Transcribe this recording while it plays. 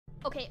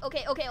Okay.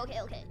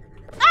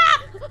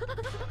 Ah!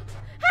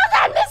 How'd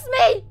that miss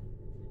me?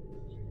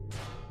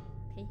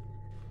 Okay.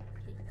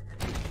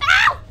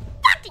 Ow!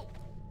 Fucking!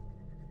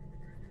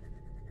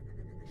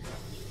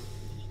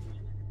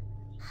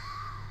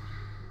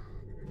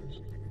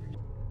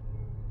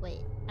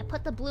 Wait, I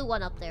put the blue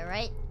one up there,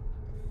 right?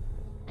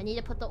 I need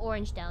to put the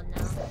orange down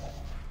now.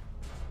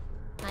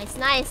 Nice.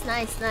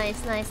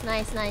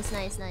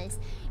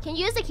 Can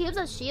you use the cubes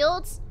as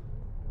shields?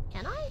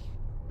 Can I?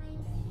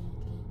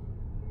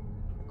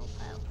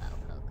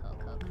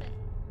 Okay.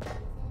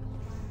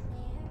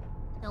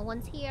 No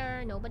one's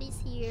here. Nobody's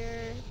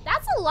here.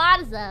 That's a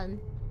lot of them.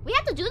 We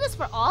have to do this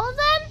for all of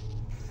them?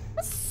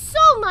 That's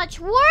so much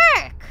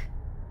work!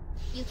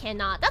 You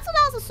cannot. That's what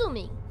I was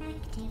assuming.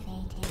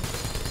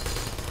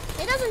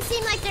 It doesn't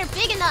seem like they're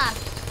big enough.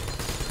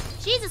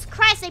 Jesus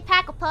Christ, they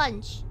pack a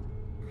punch.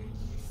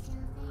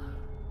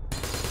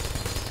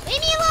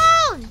 Leave me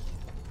alone!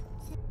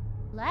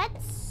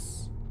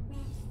 Let's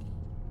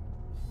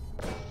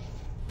go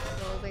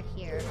over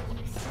here.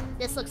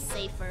 This looks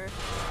safer.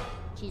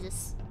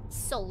 Jesus,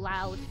 so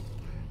loud.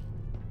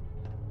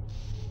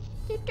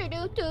 Okay,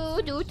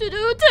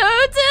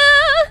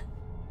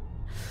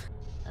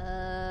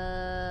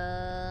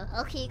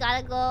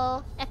 gotta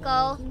go. Echo.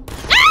 Ah!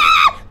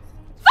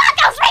 Fuck!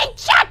 I was reading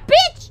chat,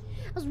 bitch!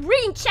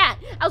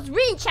 I was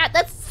reading chat.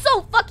 That's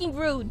so fucking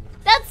rude.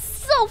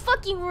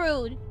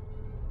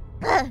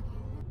 Ugh.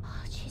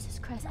 Oh, Jesus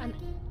Christ. I'm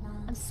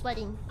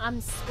sweating.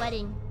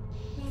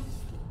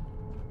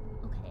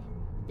 Okay.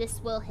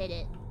 This will hit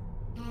it.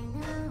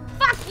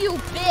 Fuck you,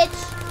 bitch!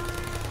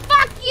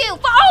 Fuck you!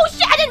 Oh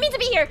shit! I didn't mean to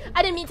be here!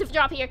 I didn't mean to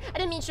drop here.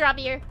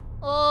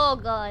 Oh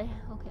god.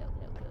 Okay.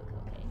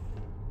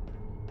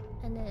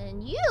 And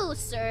then you,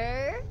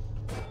 sir,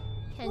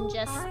 can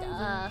just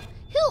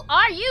who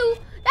are you?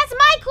 That's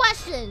my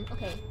question!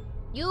 Okay.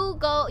 You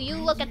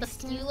look at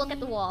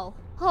the wall.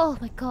 Oh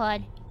my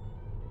god.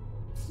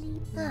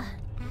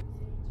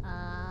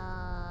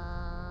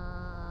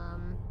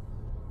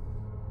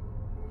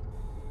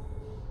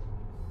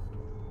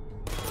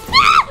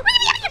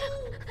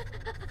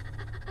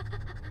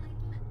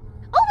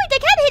 Oh wait, they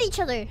can hit each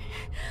other.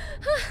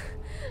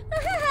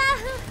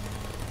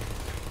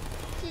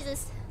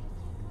 Jesus.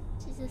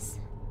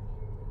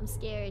 I'm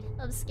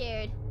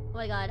scared. Oh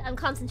my god, I'm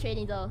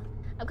concentrating though.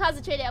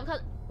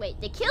 Wait,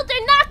 they killed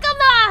their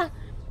Nakama!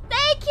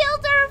 They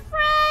killed their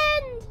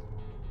friend!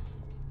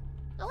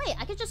 Oh wait,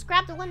 I could just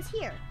grab the ones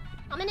here.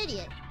 I'm an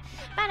idiot.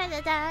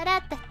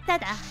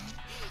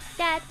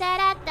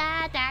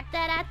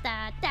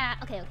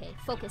 Okay.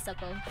 Focus,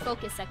 Echo.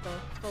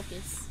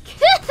 Focus.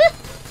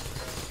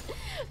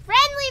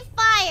 Friendly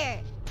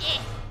fire! Okay.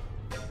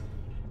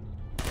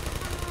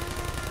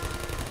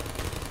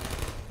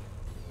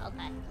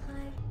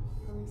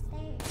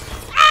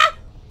 Ah!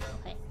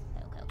 Okay.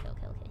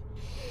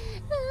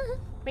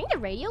 Bring the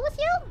radio with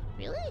you?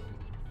 Really?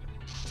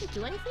 Does it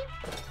do anything?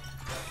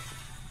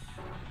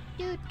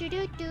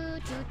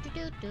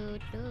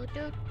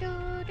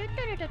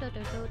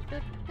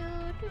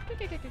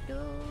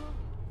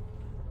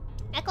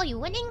 Echo, you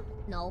winning?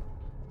 No.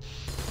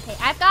 Okay,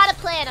 I've got a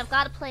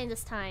plan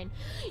this time.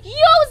 Yo,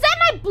 is that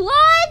my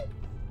blood?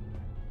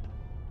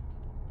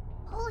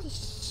 Holy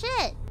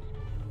shit.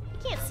 You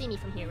can't see me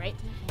from here, right?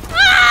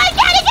 Ah,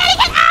 get it!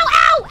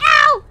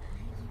 Ow!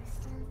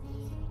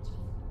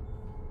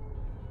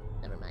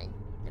 Never mind.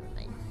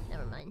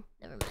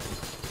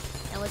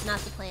 That was not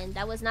the plan.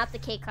 That was not the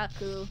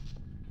Keikaku.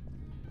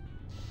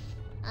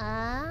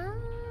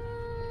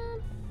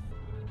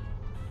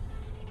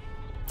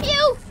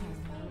 Ew!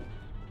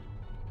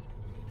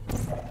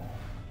 Can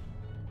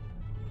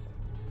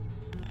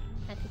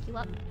I pick you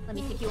up? Let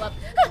me pick you up.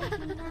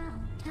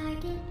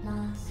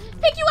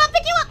 Pick you up!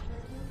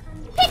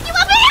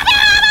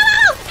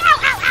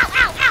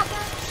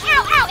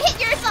 Ow! Hit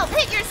yourself!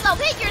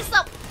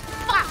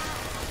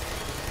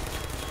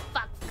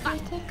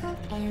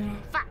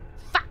 Fuck.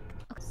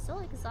 I'm so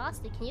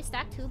exhausted. Can you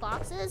stack 2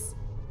 boxes?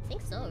 I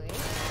think so, right?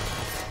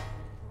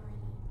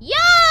 Yo!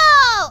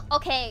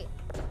 Okay.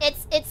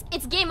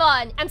 It's game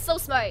on. I'm so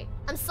smart.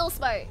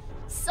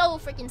 So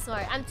freaking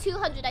smart. I'm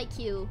 200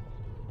 IQ.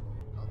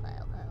 Okay.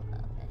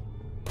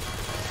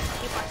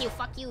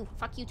 Fuck you.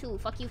 Fuck you too.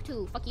 Fuck you,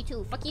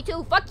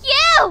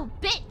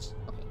 bitch!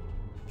 Okay.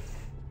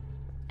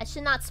 I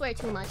should not swear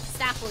too much.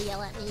 Staff will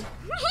yell at me.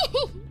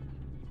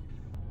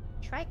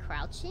 Try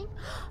crouching?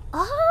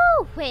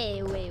 Oh!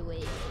 Wait.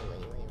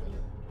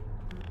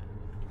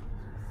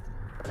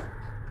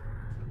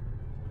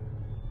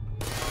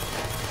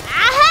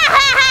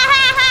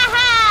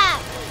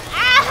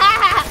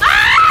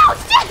 Oh,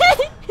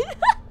 shit!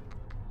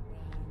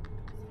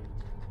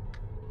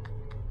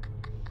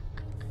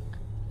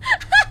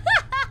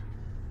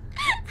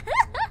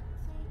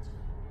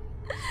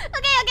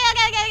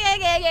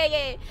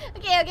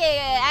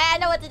 Okay. I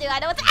know what to do.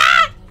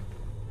 Ah!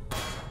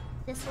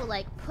 This will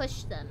like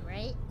push them,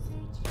 right?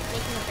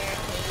 Making a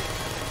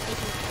barricade.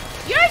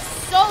 You're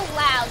so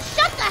loud.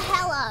 Shut the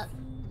hell up.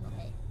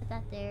 Okay, put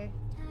that there.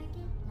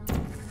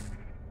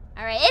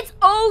 Alright, it's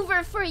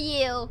over for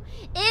you.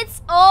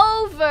 It's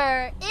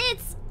over.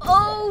 It's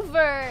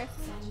over.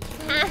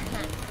 Ow,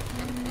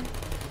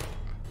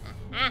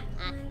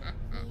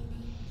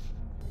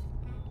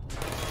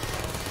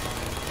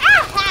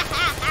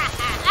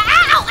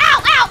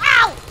 ow, ow,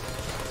 ow!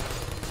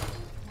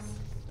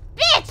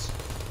 Bitch!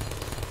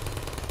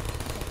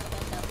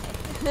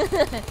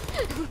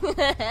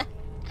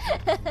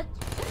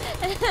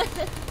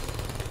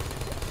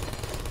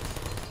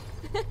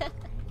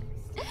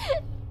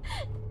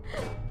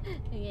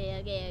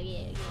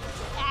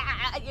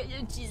 Okay.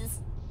 Jesus.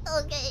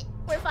 Okay,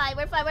 we're fine.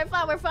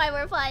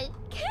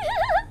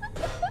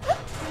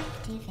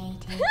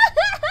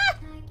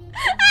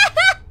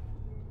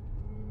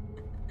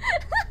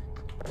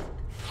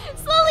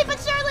 Slowly but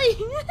surely.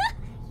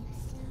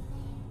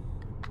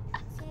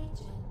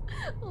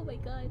 Oh my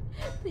god.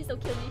 Please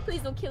don't kill me.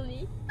 Please don't kill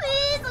me.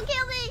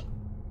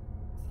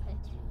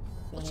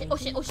 Okay. Oh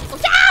shit.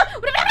 Ah!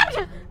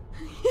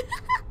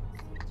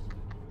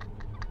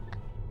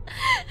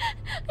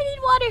 I need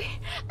water.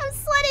 I'm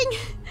sweating.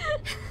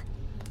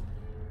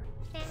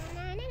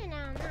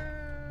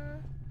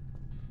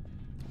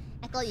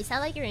 Echo, you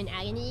sound like you're in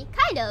agony.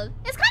 Kind of.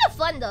 It's kind of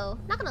fun though.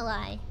 Not gonna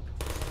lie.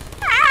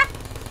 Ah!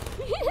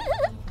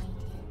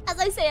 As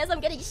I say, as I'm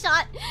getting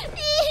shot.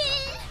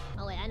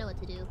 Oh wait, I know what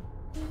to do.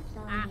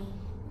 Ah.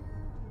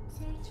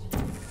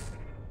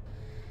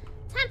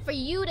 Time for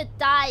you to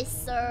die,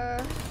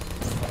 sir.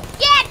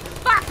 Get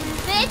fucked,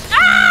 bitch!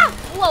 Ah!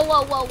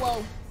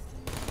 Whoa.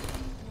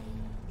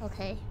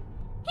 Okay.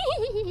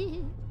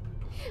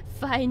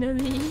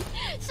 Finally.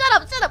 Shut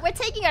up. We're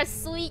taking our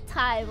sweet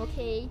time,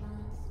 okay?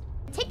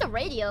 Take the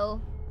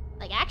radio.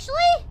 Like,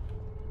 actually?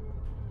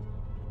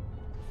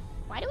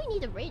 Why do we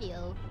need the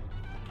radio?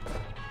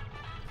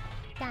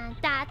 Okay.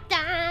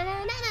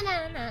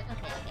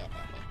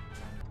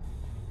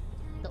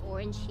 The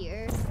orange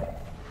here.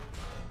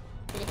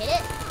 Did it hit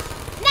it?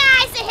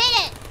 Nice! It hit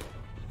it!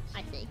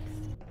 I think.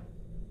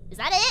 Is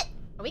that it?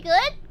 Are we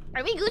good?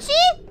 Are we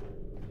Gucci?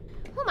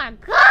 Oh my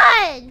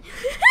god!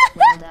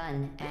 Well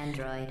done,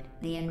 Android.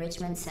 The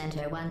Enrichment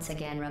Center once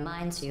again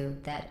reminds you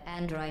that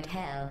Android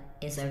Hell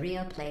is a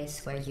real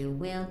place where you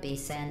will be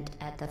sent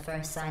at the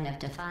first sign of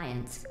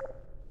defiance.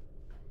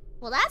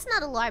 Well, that's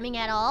not alarming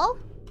at all.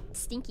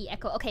 Stinky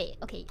Echo. Okay.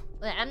 Wait,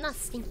 I'm not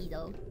stinky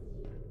though.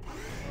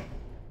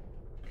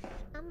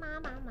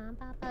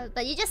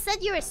 But you just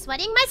said you were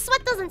sweating? My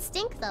sweat doesn't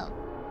stink though.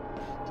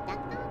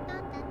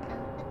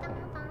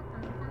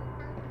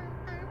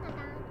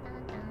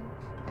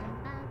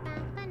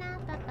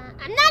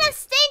 I'm not a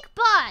stink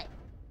bot!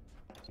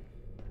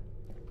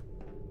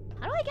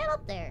 How do I get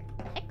up there?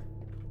 Heck?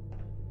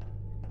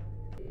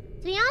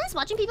 To be honest,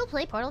 watching people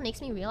play Portal makes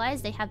me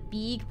realize they have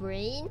big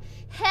brain.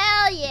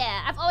 Hell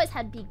yeah! I've always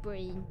had big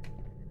brain.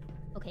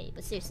 Okay,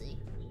 but seriously.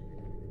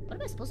 What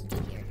am I supposed to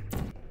do here?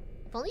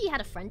 If only you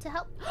had a friend to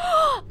help.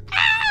 Ow!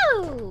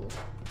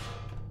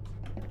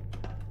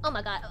 Oh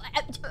my god.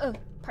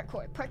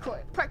 Parkour.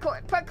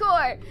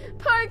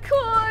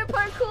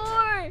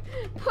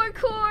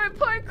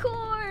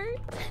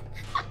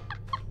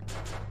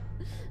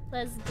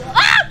 Let's go.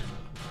 Ah!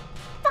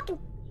 Fucking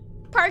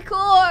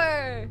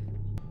parkour!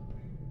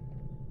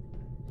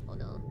 Oh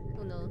no.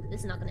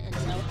 This is not gonna end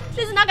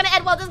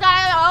well. This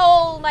guy.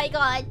 Oh my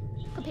god.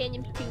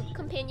 Companion cube.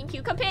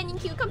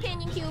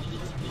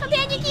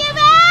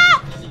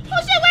 Ah! Oh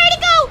shit, where'd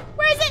it go?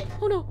 Where is it?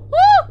 Oh no.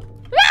 Oh!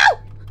 No!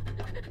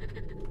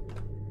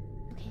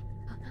 Okay.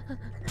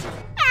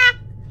 Ah!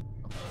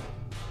 Okay.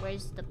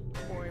 Where's the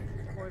orb?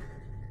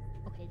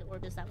 Okay, the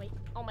orb is that way.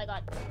 Oh my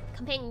god.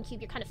 Companion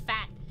cube, you're kind of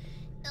fat.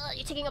 Ugh,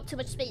 you're taking up too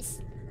much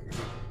space.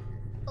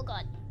 Oh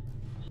god.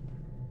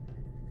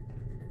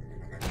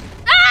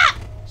 Ah!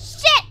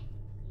 Shit!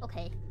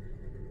 Okay.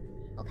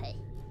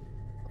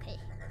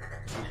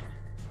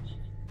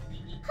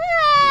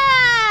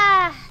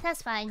 Ah!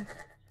 That's fine.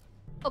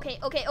 Okay.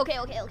 Ah! How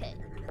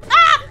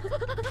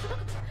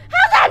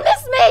did that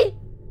miss me?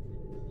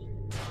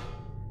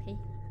 Okay.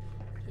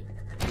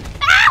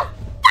 Ow!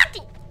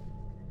 Fucking!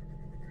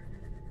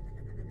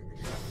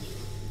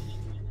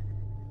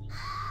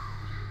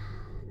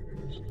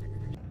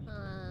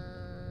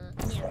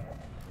 Yeah.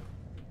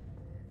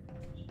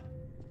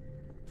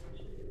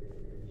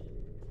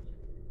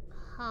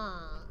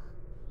 Huh?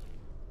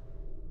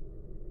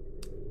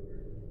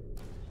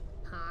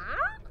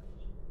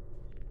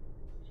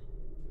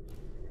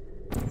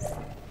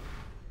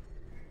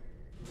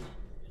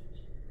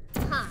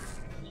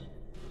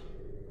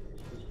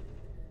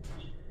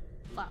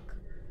 Fuck.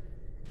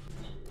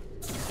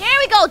 There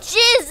we go!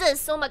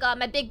 Jesus! Oh my god,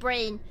 my big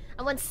brain.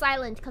 I went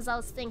silent because I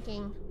was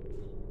thinking.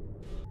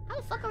 How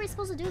the fuck are we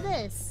supposed to do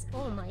this?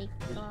 Oh my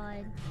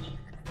god.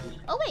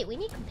 Oh wait, we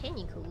need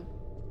companion cube.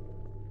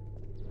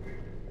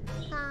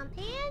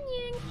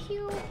 Companion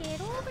cube,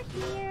 get over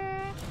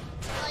here.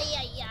 Oh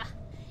yeah.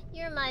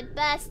 You're my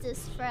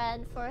bestest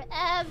friend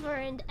forever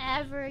and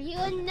ever. You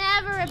would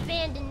never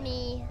abandon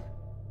me.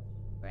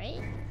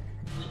 Right?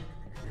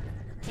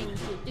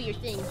 companion cube. Do your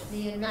thing.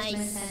 The enrichment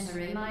Nice. center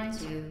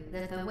reminds you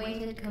that the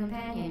weighted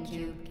companion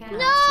cube cannot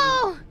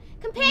No! speak.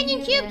 Companion In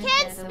the cube event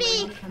can't that the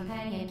speak! weighted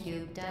companion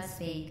cube does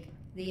speak.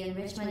 The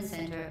enrichment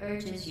center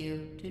urges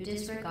you to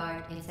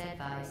disregard its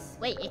advice.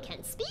 Wait, it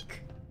can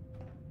speak?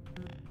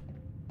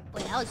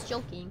 Wait, I was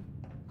joking.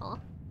 Huh?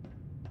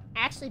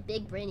 Actually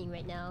big braining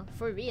right now.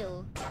 For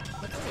real.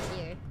 What's over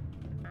here?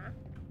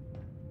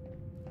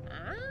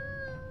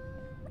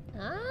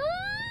 Huh?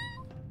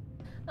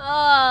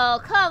 Oh,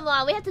 come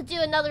on. We have to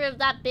do another of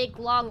that big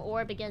long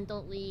orb again,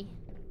 don't we?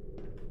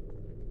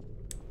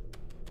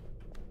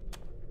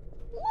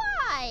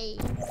 Why?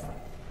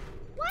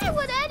 Why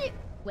would any...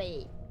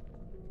 Wait.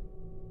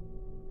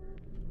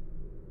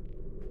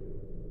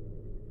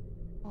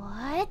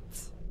 What?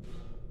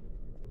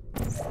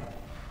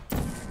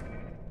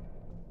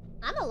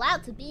 I'm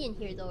allowed to be in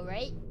here though,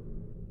 right?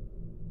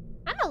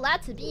 I'm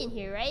allowed to be in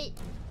here, right?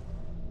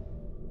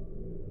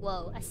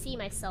 Whoa, I see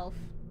myself.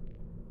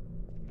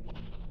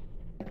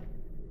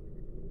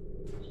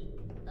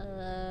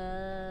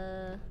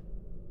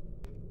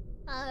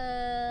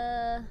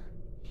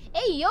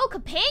 Hey, yo,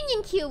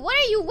 companion cube, what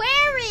are you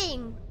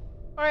wearing?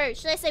 Or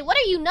should I say, what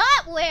are you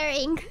not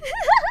wearing?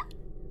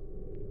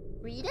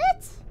 Read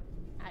it?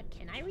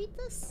 Can I read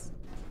this?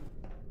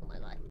 Oh my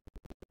god.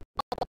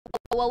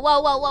 Whoa,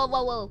 whoa, whoa, whoa,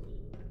 whoa, whoa.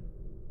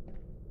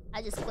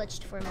 I just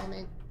glitched for a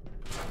moment.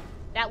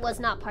 That was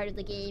not part of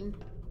the game.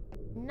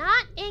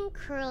 Not in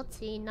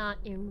cruelty, not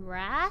in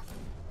wrath.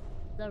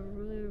 The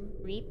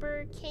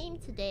Reaper came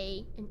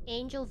today. An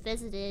angel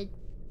visited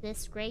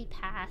this gray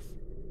path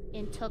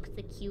and took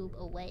the cube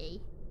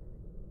away.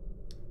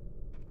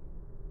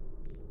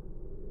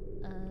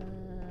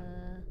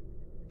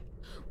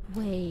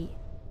 Wait.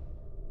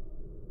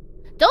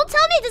 Don't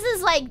tell me this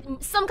is like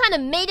some kind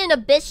of Made in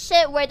Abyss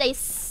shit where they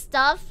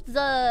stuffed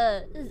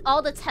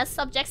all the test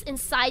subjects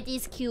inside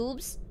these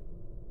cubes.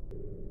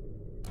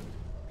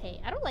 Okay,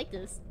 I don't like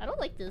this. I don't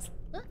like this.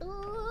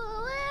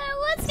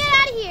 Let's get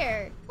out of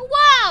here.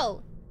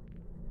 Wow!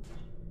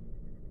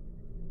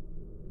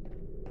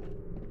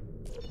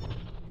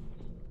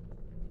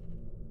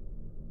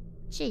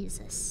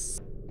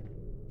 Jesus.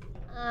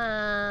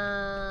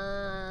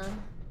 Am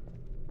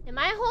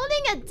I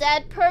holding a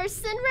dead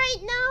person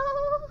right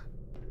now?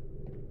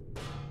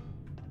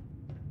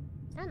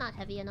 Is that not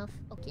heavy enough?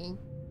 Okay.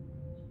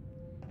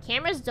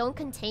 Cameras don't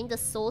contain the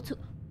soul to...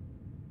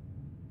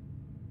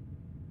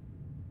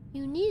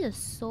 You need a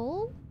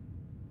soul?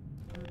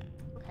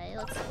 Okay,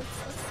 let's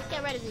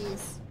get rid of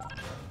these.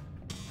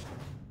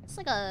 It's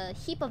like a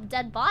heap of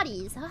dead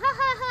bodies. Ha ha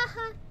ha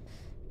ha.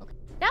 Okay.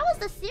 That was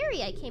the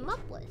theory I came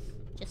up with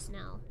just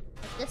now.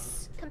 That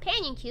this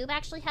companion cube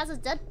actually has a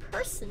dead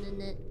person in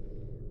it.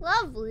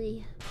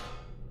 Lovely.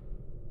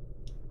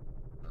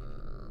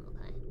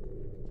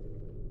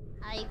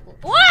 Okay.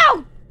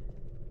 Whoa!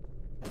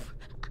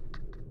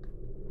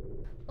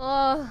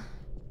 Oh.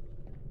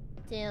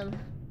 Damn.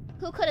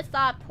 Who could have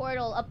thought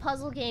Portal, a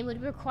puzzle game,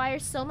 would require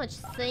so much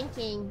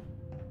thinking?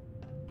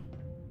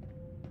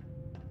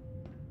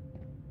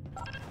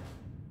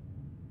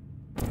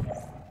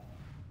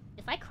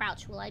 If I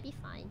crouch, will I be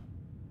fine?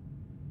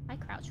 If I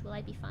crouch, will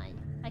I be fine?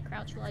 If I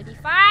crouch, will I be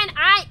fine?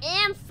 I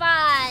am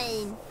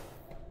fine!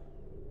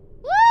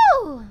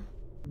 Woo!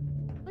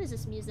 What is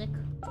this music?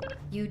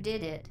 You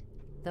did it.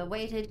 The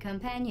weighted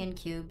companion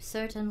cube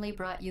certainly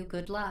brought you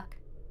good luck.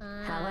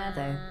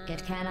 However,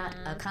 it cannot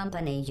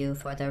accompany you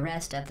for the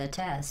rest of the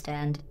test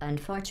and,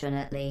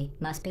 unfortunately,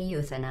 must be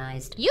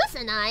euthanized.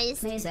 Euthanized?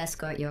 Please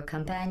escort your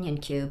companion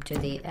cube to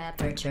the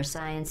Aperture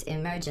Science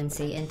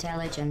Emergency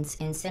Intelligence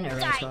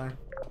Incinerator.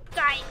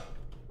 Die!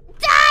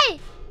 Die!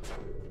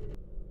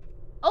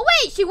 Oh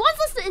wait, she wants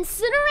us to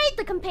incinerate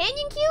the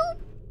companion cube?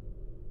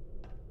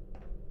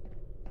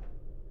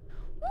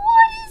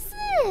 What is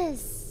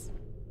this?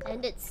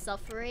 End its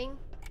suffering?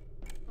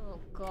 Oh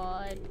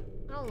god.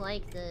 I don't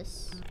like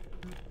this.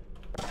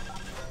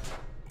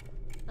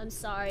 I'm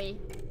sorry.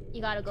 You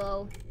gotta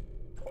go.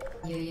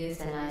 You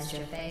euthanized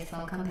your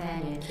faithful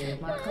companion cube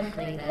more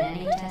quickly than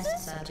any test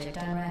subject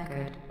on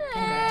record.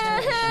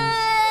 Congratulations.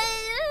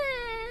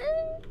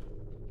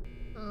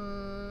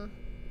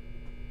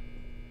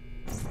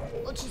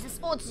 Oh Jesus,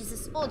 oh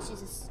Jesus, oh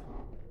Jesus.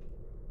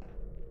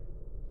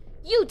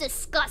 You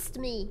disgust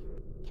me.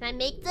 Can I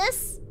make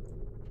this?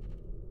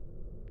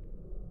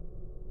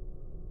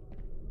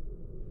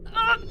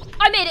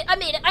 I made it, I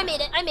made it, I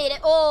made it, I made it.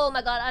 Oh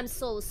my god, I'm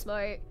so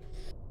smart.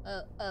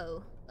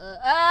 Okay,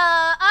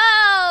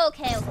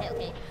 okay,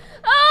 okay.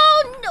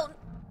 Oh no.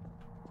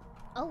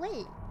 Oh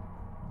wait.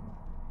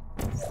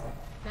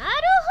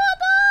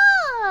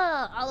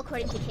 Naruhodo! All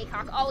according to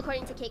K-Cock, all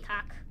according to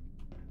K-Cock.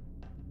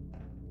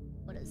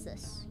 What is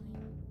this?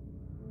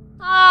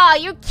 Ah,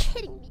 you're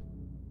kidding me.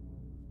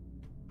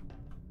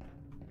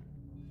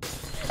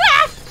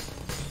 Ah!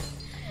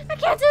 I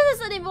can't do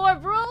this anymore,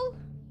 bro.